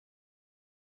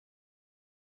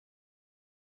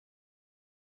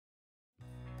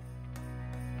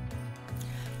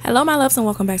Hello my loves and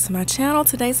welcome back to my channel.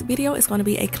 Today's video is going to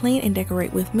be a clean and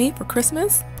decorate with me for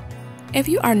Christmas. If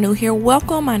you are new here,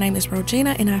 welcome. My name is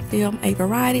Rogina and I film a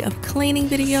variety of cleaning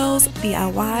videos,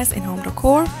 DIYs, and home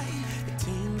decor.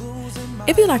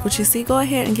 If you like what you see, go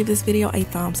ahead and give this video a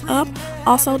thumbs up.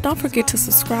 Also, don't forget to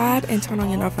subscribe and turn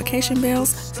on your notification bells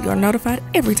so you are notified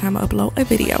every time I upload a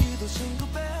video.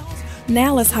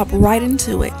 Now let's hop right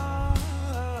into it.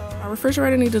 My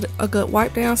refrigerator needed a good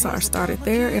wipe down, so I started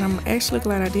there, and I'm actually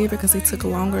glad I did because it took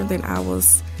longer than I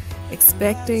was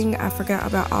expecting. I forgot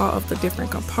about all of the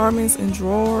different compartments and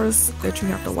drawers that you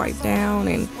have to wipe down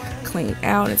and clean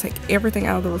out and take everything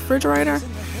out of the refrigerator.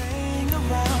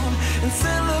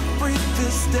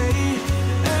 This day,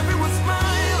 everyone's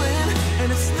smiling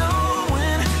and it's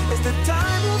snowing. It's the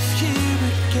time of year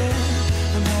again.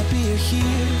 I'm happy you're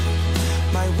here,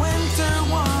 my winter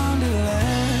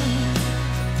wonderland.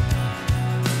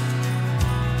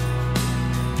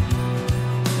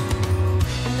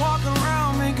 I'm walking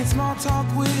around making small talk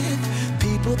with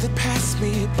people that pass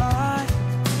me by.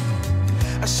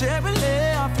 I share a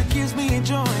laugh, it gives me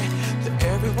joy that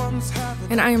everyone's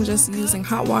having. And I am just using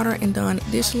hot water and Dawn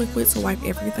dish liquid to wipe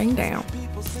everything down.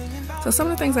 So some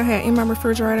of the things I had in my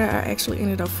refrigerator, I actually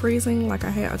ended up freezing. Like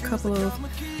I had a couple of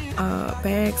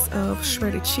bags of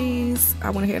shredded cheese.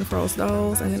 I went ahead and froze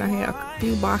those. And then I had a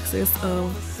few boxes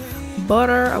of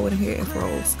butter. I went ahead and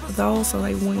froze those so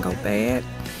they wouldn't go bad.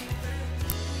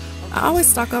 I always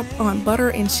stock up on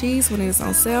butter and cheese when it's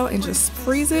on sale and just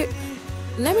freeze it.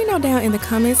 Let me know down in the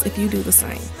comments if you do the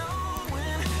same.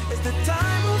 It's the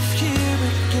time of year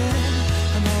again.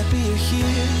 I'm happy you're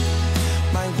here,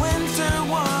 my winter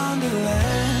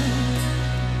wonderland.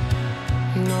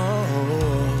 No,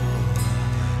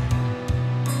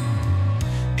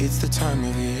 it's the time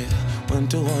of year,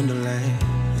 winter wonderland.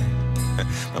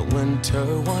 My winter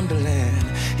wonderland.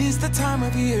 It's the time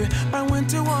of year, my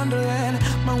winter wonderland,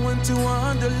 my winter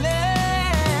wonderland.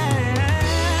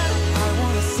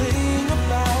 Sing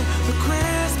about the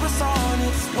Christmas on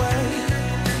its way,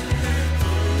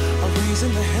 a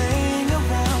reason to hang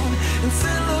around and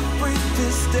celebrate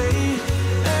this day.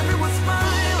 Everyone's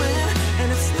smiling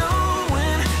and it's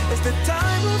snowing. It's the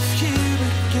time of year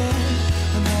again.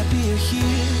 I'm happy you're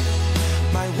here,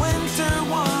 my winter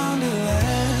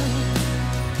wonderland.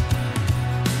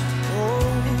 Oh,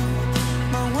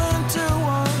 my winter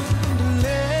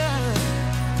wonderland.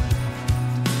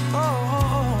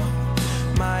 Oh,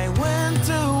 my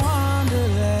winter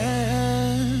wonderland.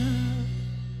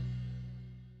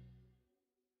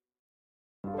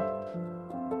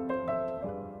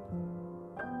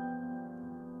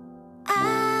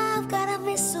 I've got a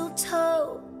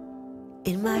mistletoe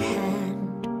in my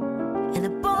hand, and the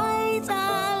boys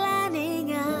are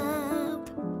lining up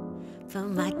for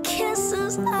my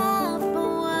kisses are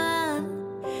for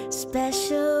one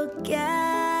special guy.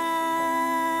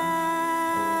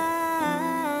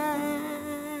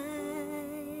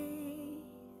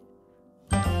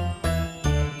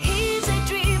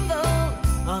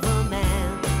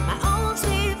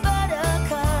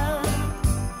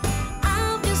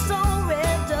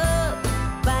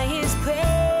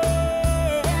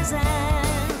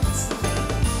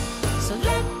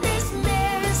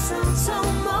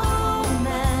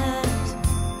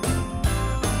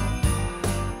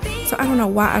 So I don't know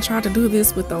why I tried to do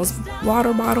this with those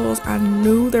water bottles. I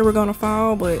knew they were gonna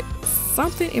fall, but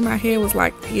something in my head was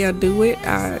like, yeah, do it.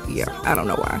 I don't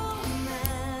know why.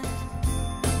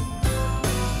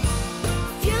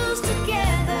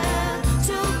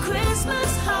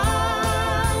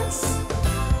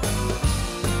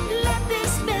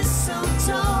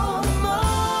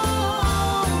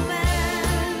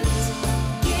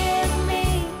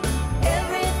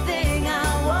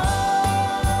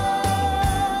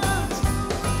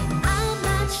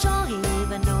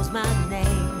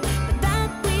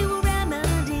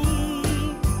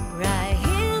 Right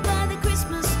here by the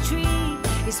Christmas tree.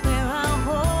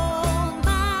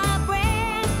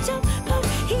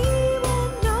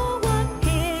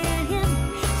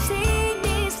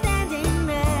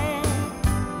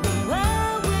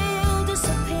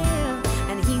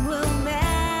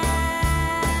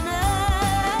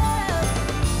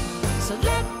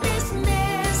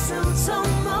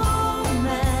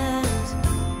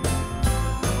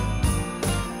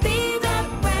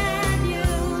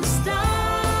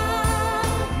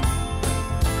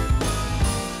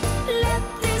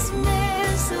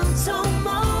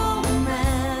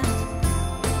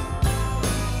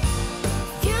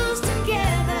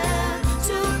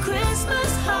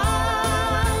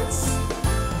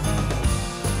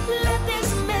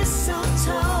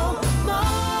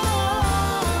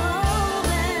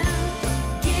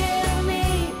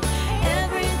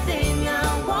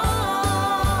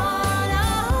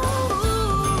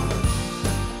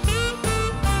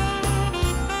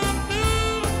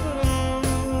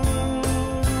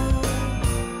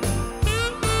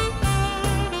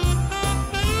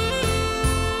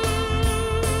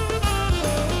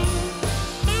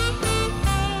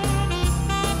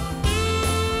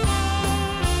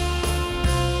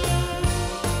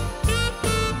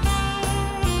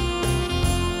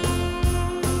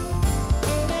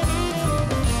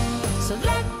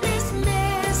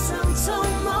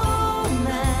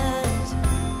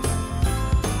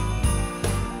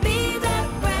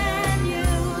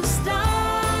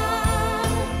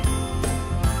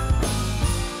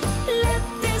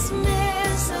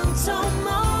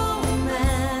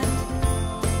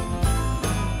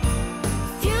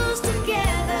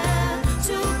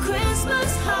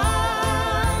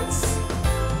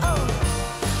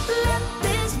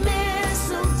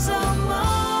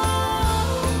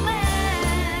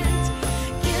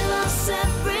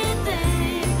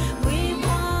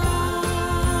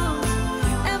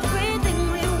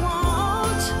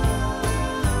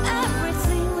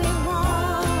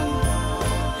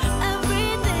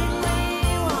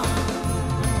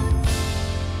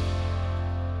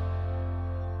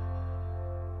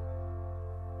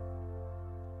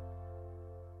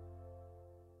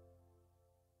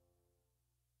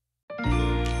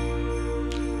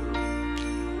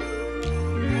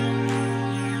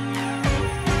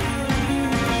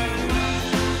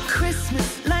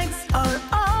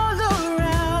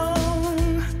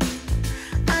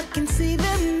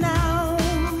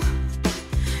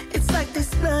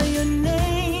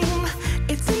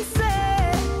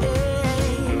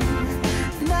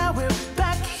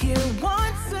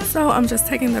 I'm just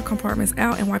taking the compartments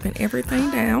out and wiping everything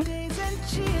down.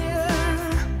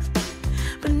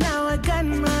 But now I got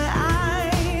my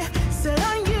eye set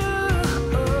on you.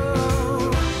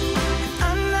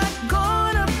 I'm not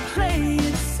gonna play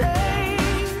it safe.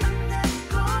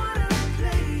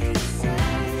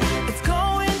 It's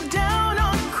going down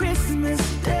on Christmas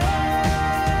Day.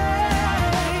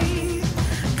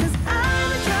 'Cause I've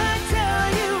been trying to tell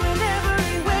you in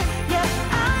every way. Yeah,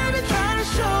 I've been trying to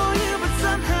show you, but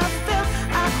somehow felt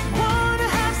I wanna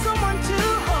have someone to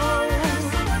hold.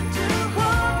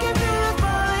 Walking through the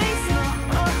falling snow.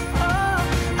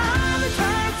 I've been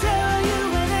trying to tell you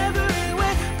in every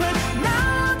way, but now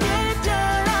I'll get it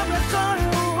done. I'm not going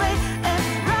away and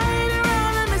right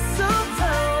around the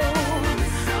mistletoe.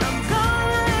 I'm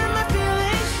gonna let my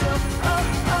feelings show.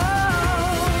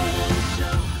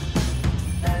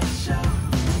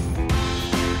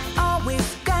 Always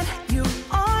got you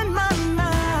on my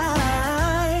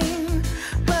mind,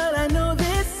 but I know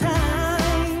this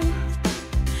time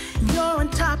you're on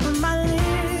top of my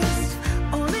list.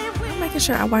 Only I'm making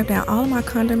sure I wipe down all of my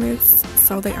condiments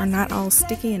so they are not all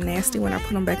sticky and nasty when I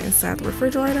put them back inside the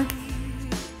refrigerator.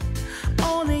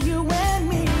 only you and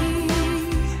me.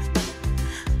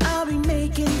 I'll be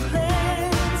making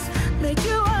plans, make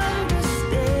you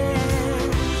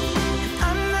understand.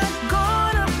 I'm not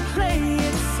gonna play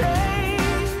it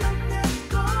safe.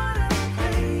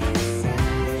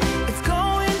 It's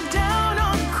going down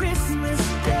on Christmas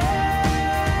Day.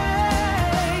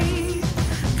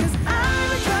 'Cause I've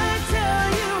been trying to tell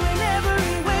you in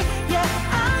every way. Yeah,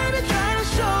 I've been trying to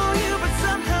show you, but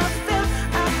somehow felt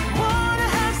I wanna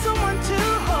have someone to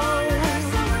hold.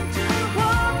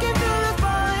 Walking through the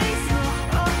falling snow.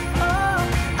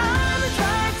 I've been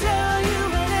trying to tell you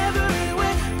in every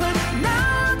way, but now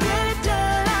I'll get it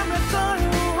done. I'm not going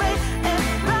away and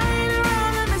right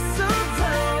around the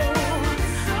mistletoe.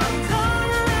 I'm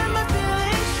gonna let my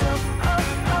feelings show.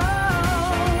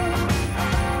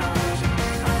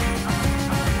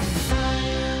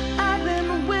 I've been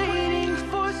waiting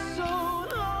for so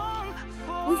long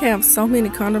We have so many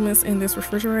condiments in this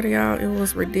refrigerator, y'all. It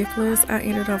was ridiculous. I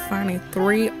ended up finding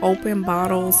 3 open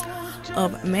bottles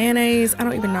of mayonnaise. I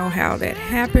don't even know how that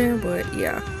happened, but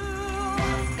yeah. 'Cause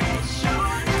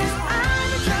I've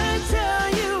been trying to tell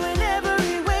you in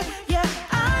every way. Yeah,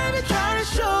 I've been trying to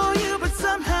show you, but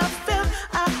somehow felt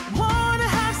I wanna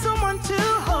have someone to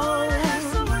hold.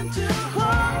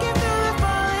 Walking through the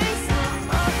falling snow.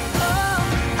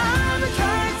 I've been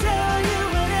trying to tell you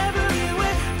in every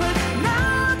way, but now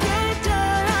I'll get it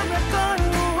done. I'm not going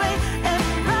away and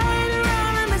right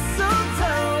around the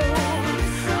mistletoe.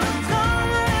 I'm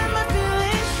gonna let my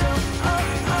feelings show. I'm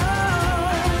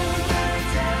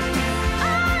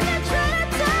not trying to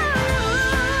tell you.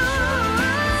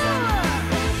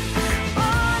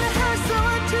 Wanna have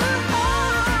someone to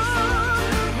hold.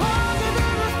 Walking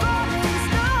through the falling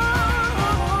snow.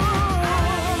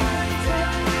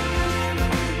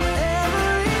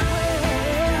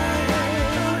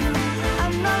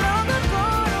 I'm no longer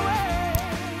going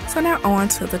away. So now on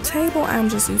to the table. I'm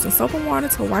just using soap and water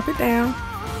to wipe it down.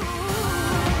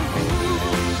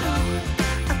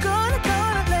 I'm gonna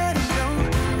let it show.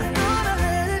 I'm gonna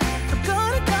let it. I'm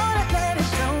gonna let it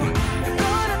show. I'm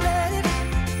gonna let it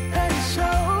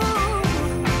show.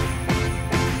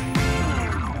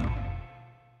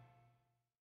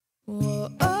 Whoa,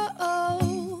 oh,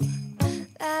 oh.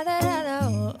 La, la, la, la,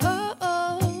 oh,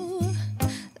 oh.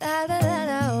 La, la, la,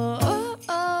 la, oh,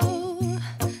 oh.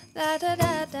 La, da,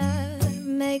 da, da.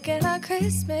 Making our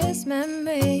Christmas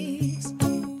memories.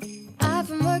 I've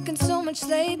been working so much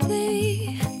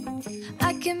lately,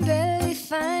 I can barely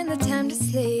find the time to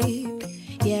sleep.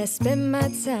 Yeah, I spend my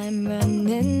time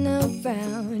running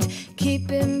around,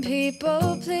 keeping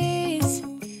people pleased.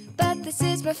 But this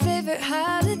is my favorite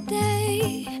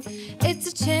holiday. It's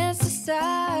a chance to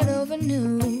start over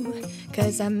new.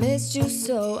 'Cause I missed you,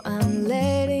 so I'm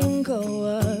letting go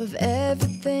of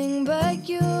everything but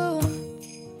you.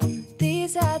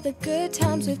 These are the good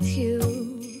times with you.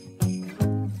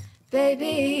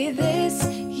 Baby, this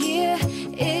year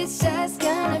it's just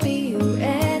gonna be you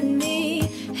and me.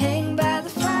 Hang by the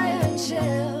fire and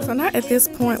chill. So now at this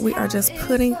point, we are just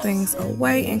putting things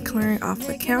away and clearing off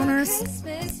the counters.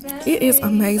 It is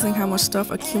amazing how much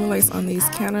stuff accumulates on these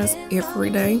counters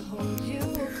every day.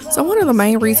 So one of the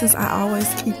main reasons I always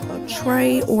keep a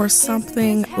tray or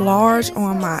something large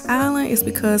on my island is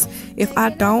because if I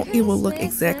don't, it will look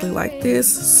exactly like this,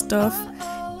 stuff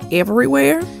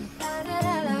everywhere.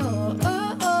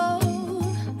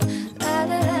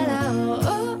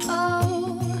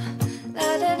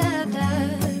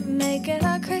 Making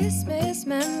our Christmas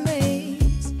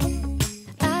memories.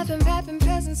 I've been wrapping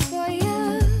presents for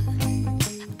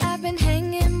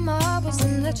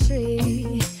a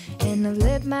tree, and I've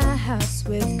lit my house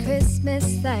with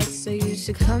Christmas lights. So you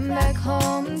should come back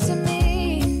home to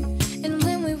me. And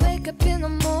when we wake up in the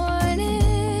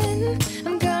morning,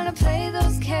 I'm gonna play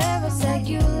those carols that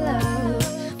you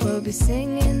love. We'll be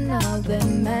singing all the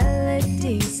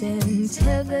melodies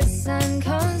until the sun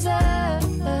comes up.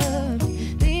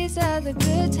 These are the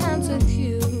good times with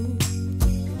you.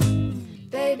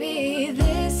 Baby,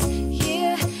 this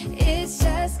year it's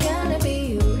just gonna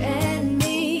be you and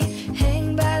me.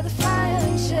 Hang by the fire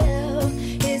and chill.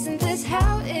 Isn't this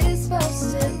how it's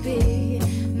supposed to be?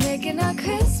 Making our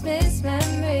Christmas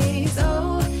memories.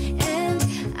 Oh, and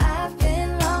I've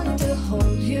been longing to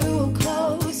hold you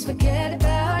close. Forget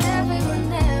about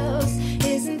everyone else.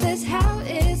 Isn't this how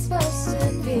it's supposed to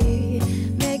be?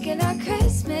 Making our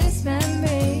Christmas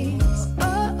memories.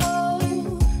 Oh, oh,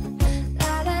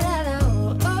 da da da da,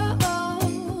 oh, oh,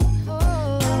 oh,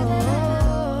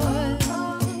 oh,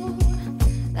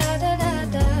 da da da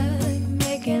da.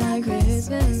 Making our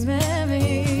Christmas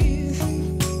memories.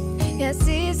 Yes,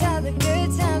 these are the good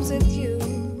times with you.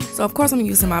 So of course I'm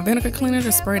using my vinegar cleaner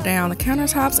to spray down the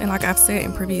countertops, and like I've said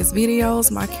in previous videos,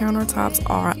 my countertops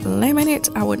are laminate.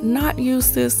 I would not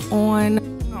use this on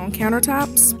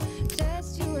countertops.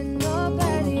 Just you and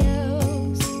nobody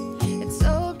else. It's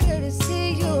so good to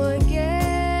see you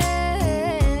again.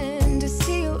 To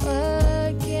see you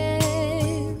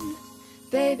again.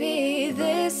 Baby,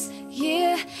 this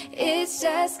year it's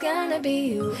just gonna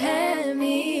be you and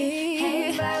me.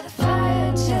 Hang by the fire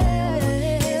and chill.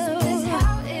 Isn't this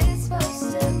how it's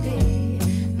supposed to be?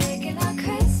 Making our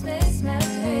Christmas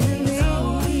memories.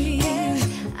 Oh, yeah.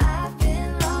 I've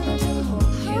been longing to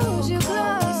hold you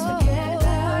close. Forget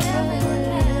about everyone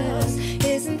else.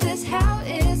 Isn't this how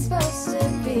it's supposed to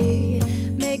be?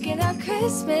 Making our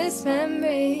Christmas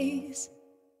memories.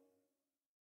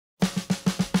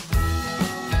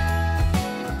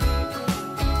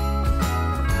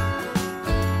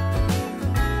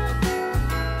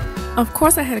 Of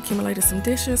course I had accumulated some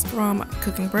dishes from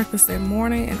cooking breakfast that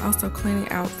morning and also cleaning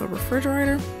out the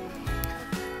refrigerator.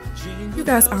 You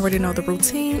guys already know the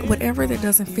routine. Whatever that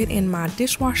doesn't fit in my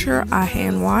dishwasher, I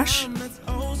hand wash.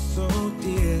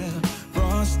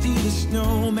 Frosty the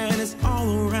snowman is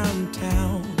all around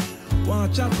town.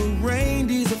 Watch out for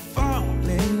reindeers are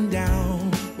falling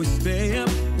down. We stay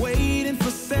up waiting for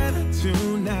Santa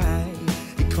tonight.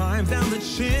 He climbs down the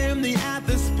chimney at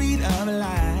the speed of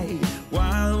light,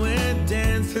 while we're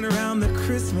dancing around the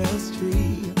Christmas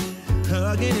tree,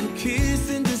 hugging and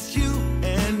kissing just you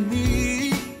and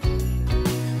me.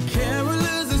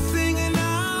 Carolers are singing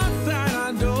outside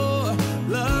our door,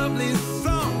 lovely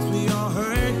songs we all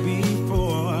heard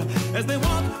before, as they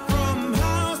walk from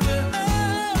house to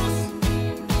house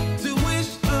to wish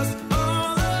us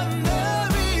all a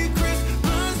Merry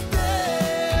Christmas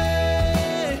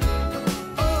Day.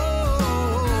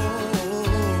 Oh,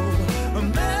 a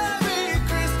Merry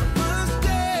Christmas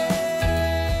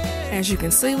Day. As you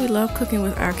can see, we love cooking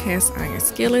with our cast iron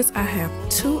skillets. I have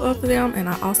 2 of them, and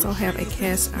I also have a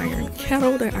cast iron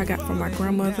kettle that I got from my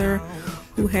grandmother,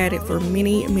 who had it for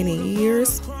many, many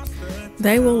years.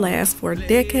 They will last for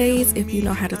decades if you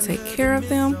know how to take care of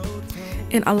them.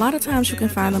 And a lot of times you can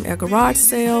find them at garage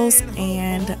sales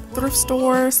and thrift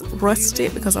stores,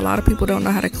 rusted, because a lot of people don't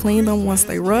know how to clean them once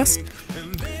they rust.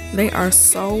 They are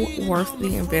so worth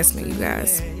the investment, you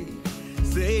guys.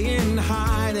 Saying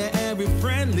hi to every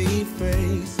friendly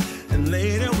face, and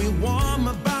later we warm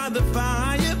up by the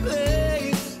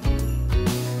fireplace.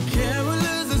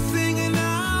 Carolers are singing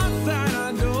outside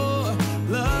our door,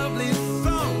 lovely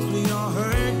songs we all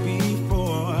heard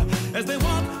before, as they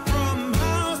walk from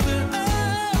house to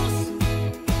house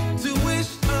to wish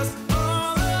us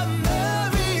all a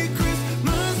Merry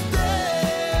Christmas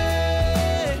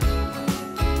Day.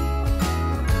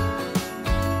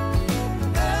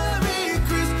 Merry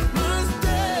Christmas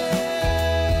Day.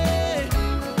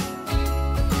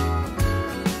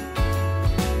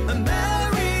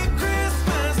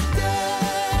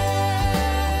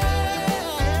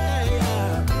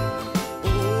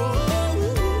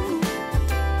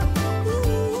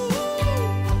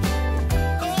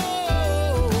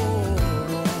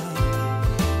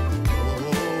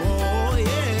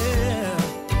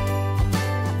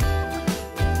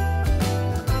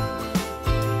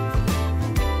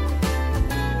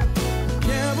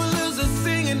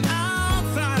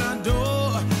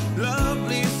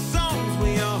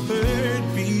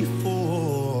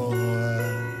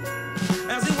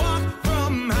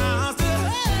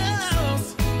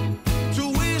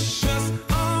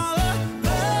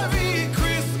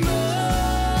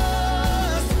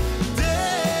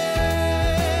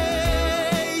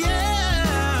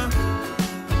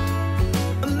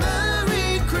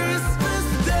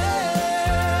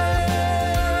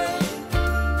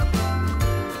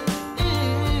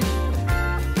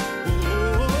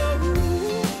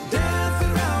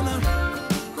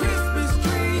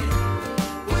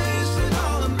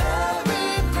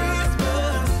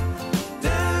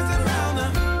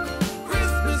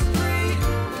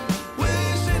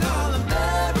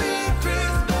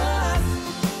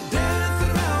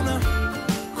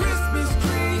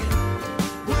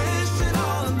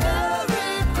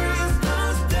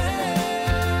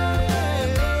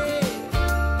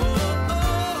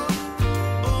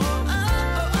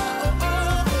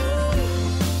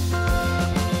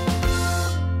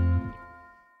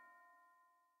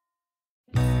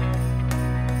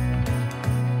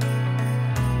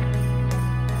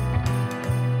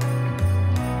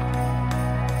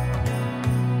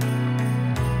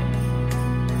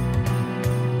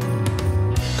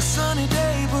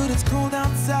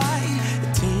 outside,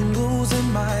 it tingles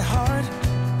in my heart.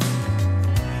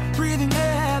 Breathing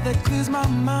air that clears my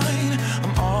mind,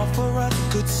 I'm all for a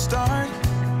good start.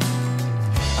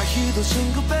 I hear those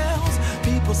jingle bells,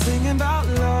 people singing about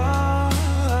love.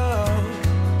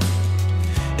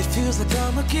 It feels like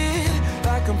I'm a kid,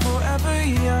 like I'm forever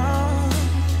young.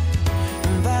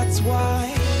 And that's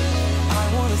why I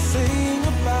wanna sing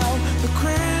about the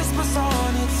Christmas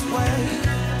on its way.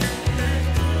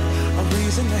 A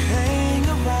reason to hang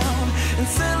around and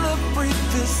celebrate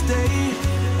this day.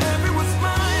 Everyone's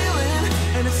smiling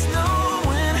and it's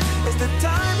snowing. It's the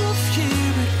time of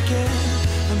year again.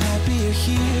 I'm happy you're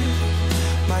here,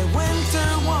 my winter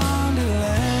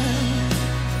wonderland.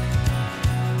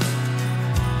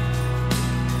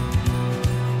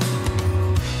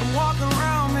 I'm walking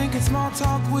around making small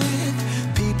talk with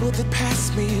people that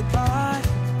pass me by.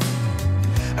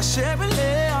 I share a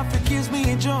laugh, it gives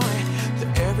me joy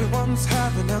that everyone's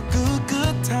having a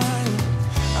good time.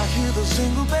 I hear those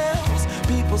jingle bells,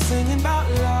 people singing about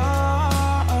love.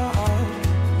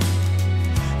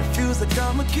 It feels like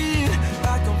I'm a kid,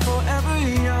 like I'm forever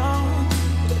young.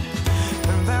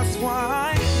 And that's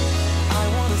why I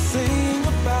wanna sing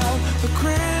about the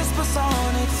Christmas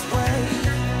on its way.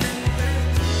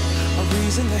 A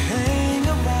reason to hang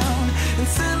around and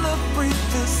celebrate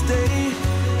this day.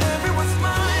 Everyone's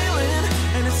smiling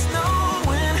and it's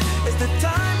snowing. It's the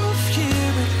time of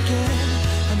year again.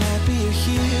 I'm happy you're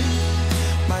here,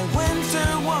 my winter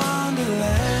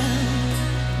wonderland.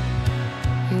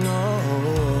 No,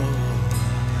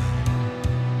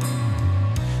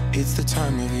 it's the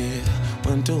time of year,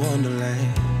 winter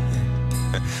wonderland.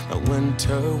 My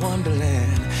winter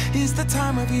wonderland. It's the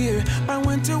time of year, my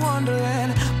winter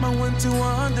wonderland, my winter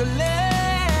wonderland.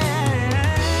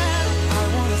 I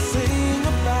wanna sing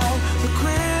about the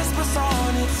Christmas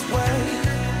on its way.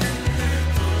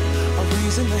 A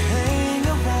reason to hang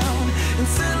around and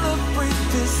celebrate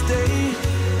this day.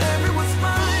 Everyone's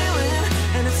smiling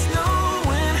and it's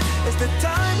snowing. It's the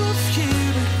time of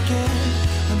year again.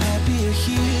 I'm happy you're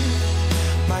here,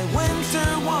 my winter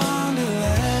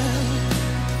wonderland.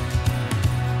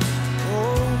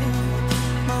 Oh,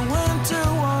 my winter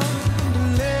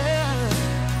wonderland.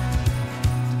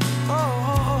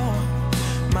 Oh,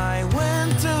 my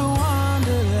winter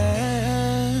wonderland.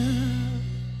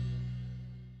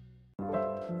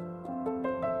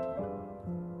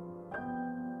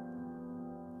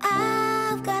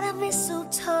 I've got a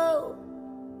mistletoe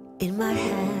in my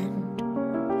hand,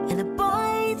 and the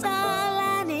boys are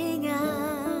lining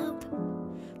up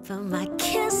for my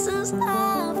kisses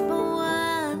are for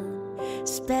one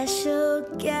special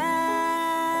guy.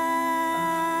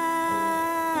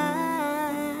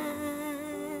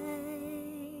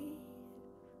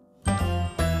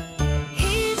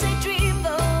 He's a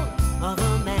dreamboat of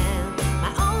a man,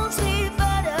 my own sweet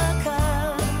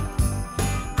buttercup.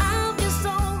 I'm just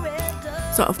so wrapped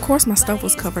up. So of course my stove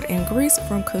was covered in grease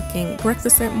from cooking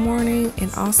breakfast that morning,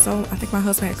 and also I think my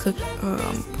husband had cooked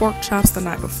pork chops the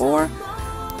night before.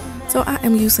 So I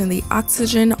am using the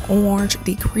Oxygen Orange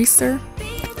Degreaser.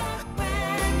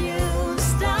 When you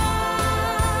start,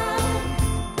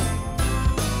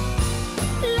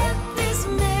 let this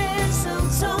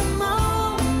mistletoe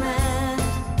moment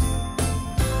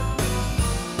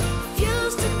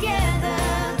fuse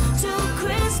together two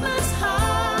Christmas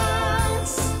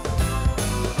hearts.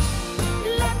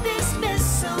 Let this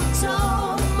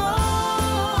mistletoe moment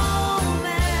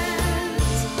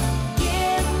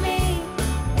give me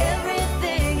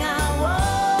everything I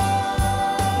want.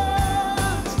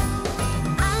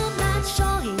 I'm not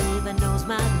sure he even knows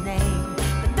my name,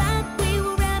 but that we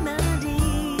will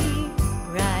remedy.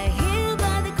 Right here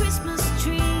by the Christmas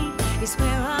tree is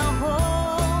where I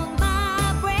hold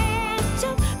my breath.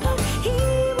 But he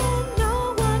won't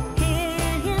know what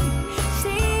hit him.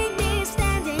 See me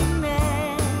standing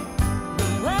there. The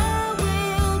world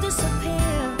will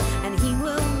disappear and he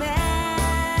will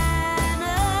man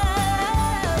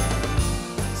up.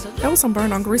 So There was some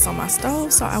burnt on grease on my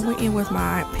stove, so I went in with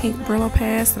my pink Brillo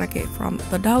pads that I get from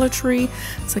the Dollar Tree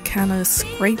to kind of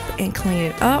scrape and clean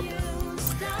it up.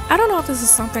 I don't know if this is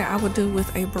something I would do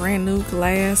with a brand new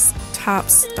glass top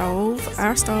stove.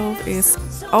 Our stove is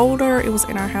older. It was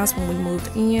in our house when we moved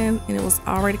in, and it was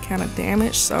already kind of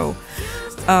damaged. So,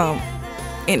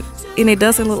 and it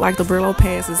doesn't look like the Brillo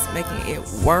pads is making it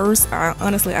worse.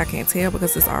 Honestly, I can't tell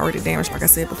because it's already damaged, like I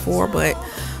said before. But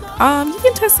you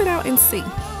can test it out and see.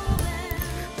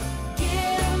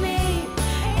 give me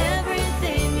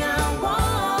everything I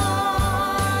want.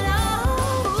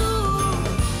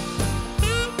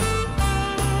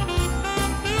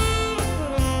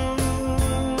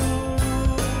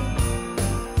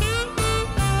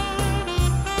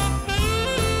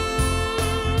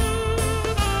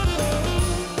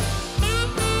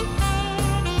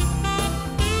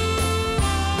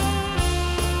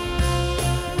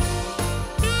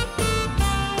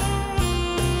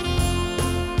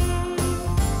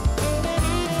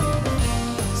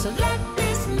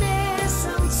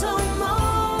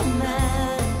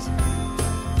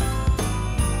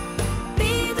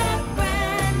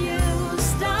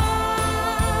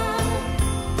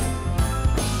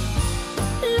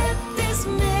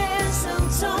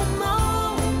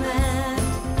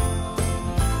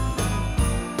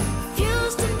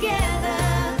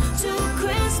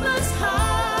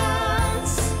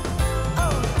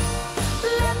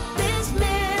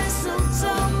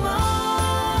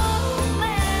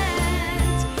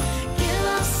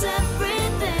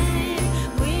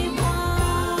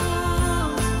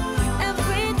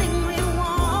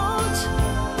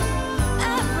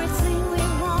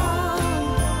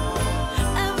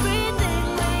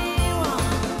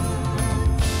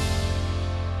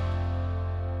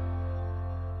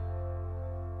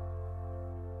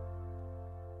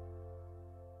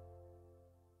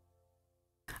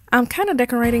 I'm kind of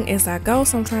decorating as I go,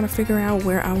 so I'm trying to figure out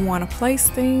where I want to place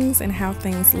things and how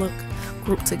things look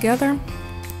grouped together.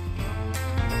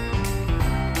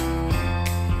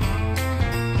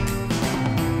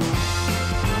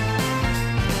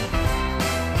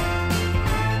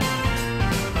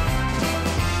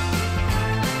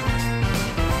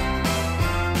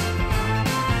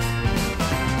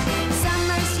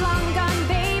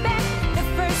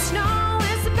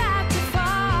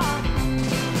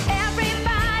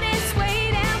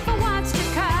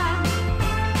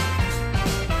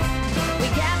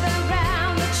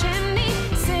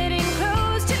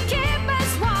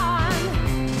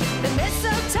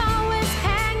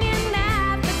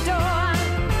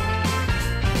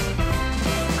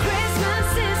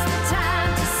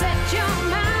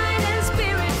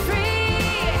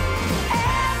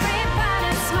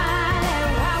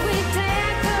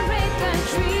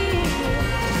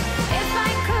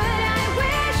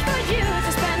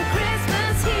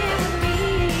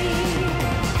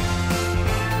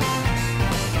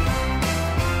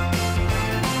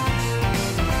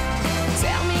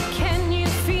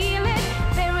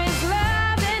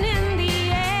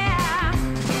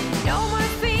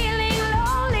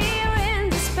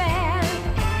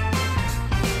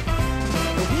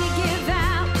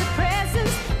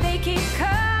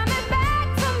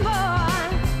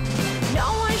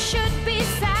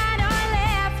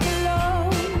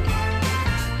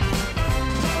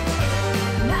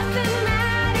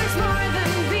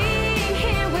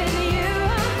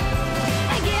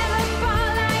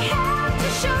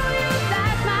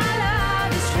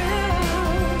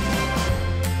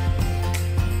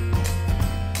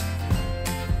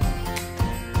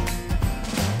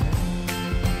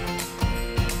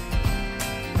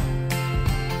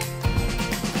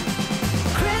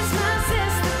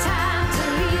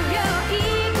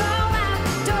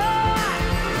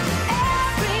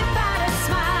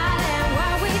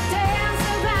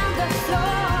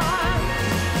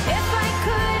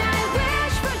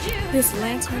 This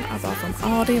lantern I bought from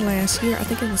Aldi last year. I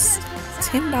think it was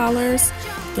 $10.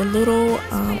 The little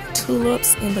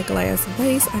tulips in the glass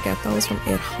vase, I got those from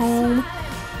At Home.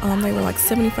 They were like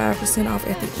 75% off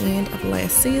at the end of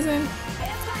last season.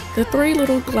 The 3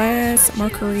 little glass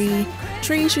Mercury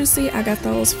trees you see, I got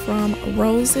those from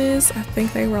Roses. I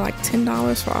think they were like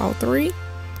 $10 for all 3.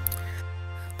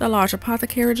 The large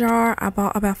apothecary jar I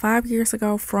bought about 5 years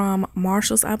ago from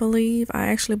Marshall's, I believe. I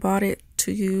actually bought it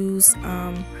to use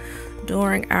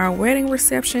during our wedding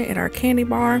reception at our candy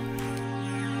bar.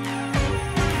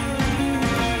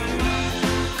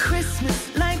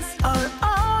 Christmas lights are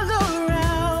all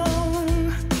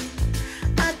around.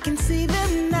 I can see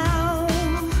them now.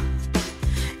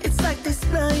 It's like they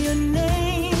spell your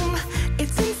name.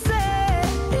 It's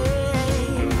insane.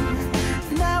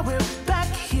 Now we're back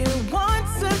here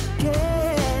once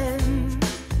again.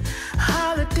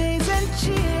 Holidays and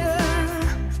cheer.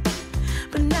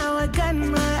 But now I got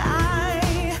my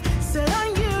eye set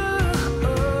on you.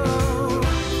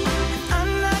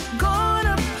 I'm not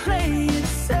gonna play it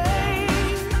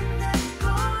safe.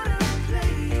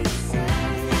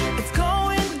 It's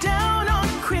going down on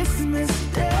Christmas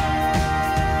Day.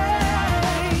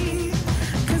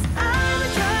 'Cause I'm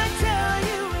trying to tell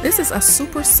you. This is a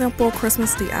super simple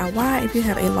Christmas DIY. If you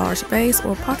have a large vase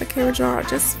or apothecary jar,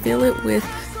 just fill it with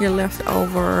your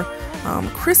leftover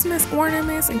Christmas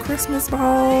ornaments and Christmas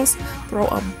balls. Throw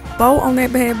a bow on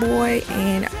that bad boy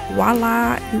and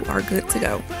voila, you are good to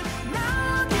go.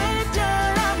 Now get it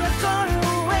done, I'm not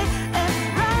gonna wait. And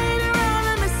right around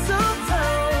the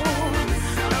mistletoe,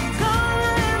 I'm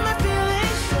gonna let my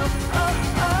feelings show.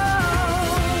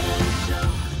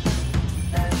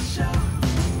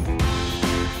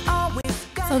 Always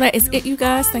got So that is it, you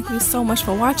guys. Thank you so much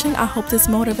for watching. I hope this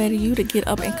motivated you to get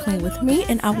up and clean with me,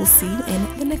 and I will see you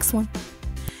in the next one.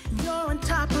 you're on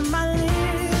top of my list.